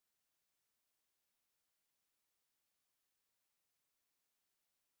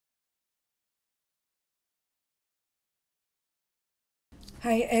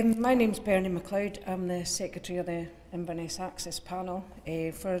Hi, my name's Macleod. I'm the Secretary of the Inverness Access Panel.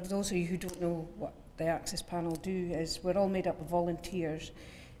 For those of you who don't know what the Access Panel do, is we're all made up of volunteers,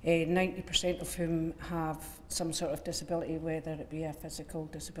 90% of whom have some sort of disability, whether it be a physical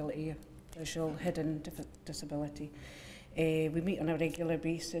disability, a visual, hidden disability. We meet on a regular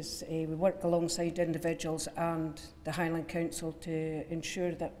basis. We work alongside individuals and the Highland Council to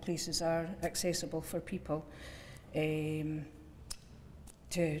ensure that places are accessible for people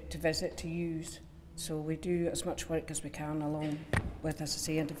to visit, to use. So we do as much work as we can along with, as I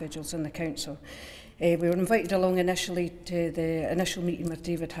say, individuals in the council. We were invited along initially to the initial meeting with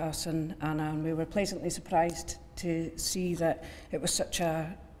David Haas and Anna, and we were pleasantly surprised to see that it was such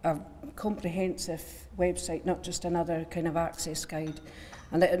a comprehensive website, not just another kind of access guide,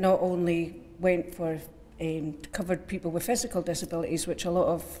 and that it not only went for covered people with physical disabilities, which a lot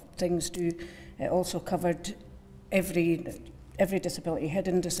of things do, it also covered every disability,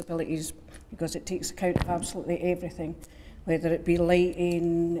 hidden disabilities, because it takes account of absolutely everything, whether it be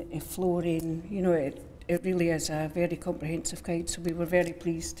lighting, flooring, you know, it really is a very comprehensive guide, so we were very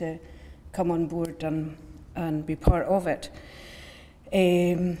pleased to come on board and be part of it.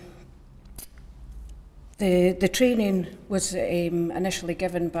 The training was initially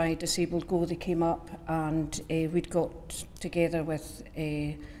given by DisabledGo. They came up and we'd got together with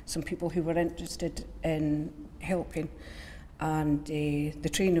some people who were interested in helping. And the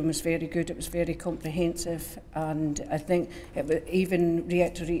training was very good, it was very comprehensive, and I think it even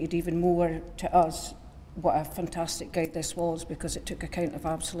reiterated even more to us what a fantastic guide this was, because it took account of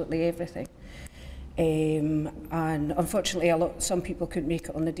absolutely everything. And unfortunately some people couldn't make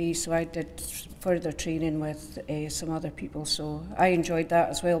it on the day, so I did further training with some other people, so I enjoyed that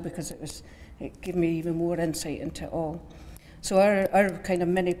as well, because it gave me even more insight into it all. So our kind of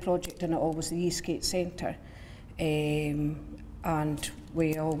mini project in it all was the Eastgate Centre. And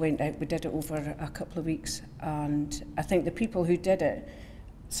we all went out, we did it over a couple of weeks, and I think the people who did it,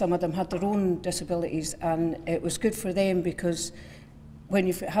 some of them had their own disabilities, and it was good for them, because when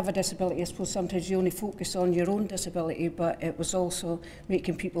you have a disability, I suppose sometimes you only focus on your own disability, but it was also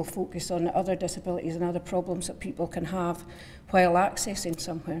making people focus on other disabilities and other problems that people can have while accessing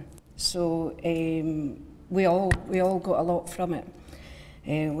somewhere. So we all got a lot from it,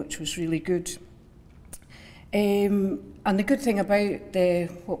 which was really good. And the good thing about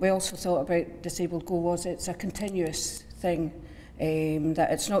what we also thought about DisabledGo was it's a continuous thing, that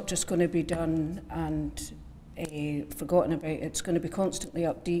it's not just going to be done and forgotten about, it's going to be constantly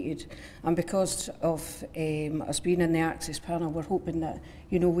updated. And because of us being in the Access Panel, we're hoping that,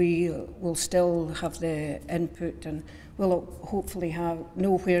 you know, we will still have the input, and we'll hopefully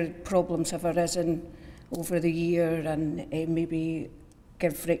know where problems have arisen over the year, and maybe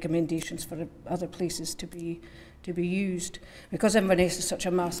give recommendations for other places to be used. Because Inverness is such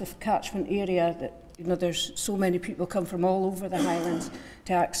a massive catchment area that, you know, there's so many people come from all over the Highlands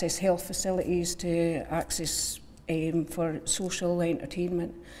to access health facilities, to access for social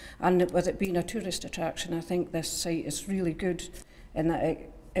entertainment, and with it being a tourist attraction, I think this site is really good in that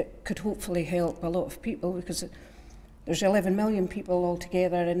it could hopefully help a lot of people, because there's 11 million people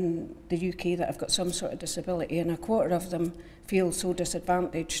altogether in the UK that have got some sort of disability, and a quarter of them feel so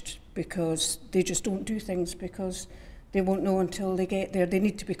disadvantaged because they just don't do things, because they won't know until they get there. They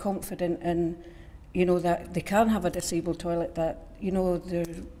need to be confident in, you know, that they can have a disabled toilet, that, you know,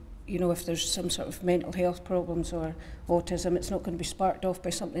 if there's some sort of mental health problems or autism, it's not going to be sparked off by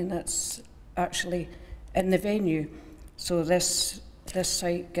something that's actually in the venue. So this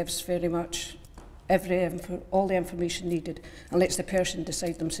site gives very much all the information needed, and lets the person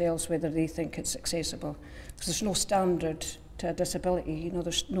decide themselves whether they think it's accessible. Because there's no standard to a disability, you know,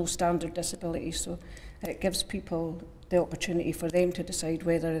 there's no standard disability, so it gives people the opportunity for them to decide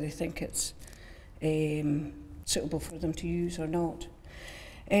whether they think it's suitable for them to use or not.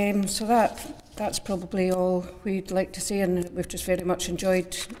 So that's probably all we'd like to say, and we've just very much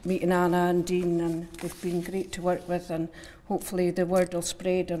enjoyed meeting Anna and Dean, and they've been great to work with, and hopefully the word will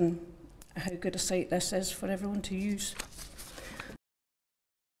spread on how good a site this is for everyone to use.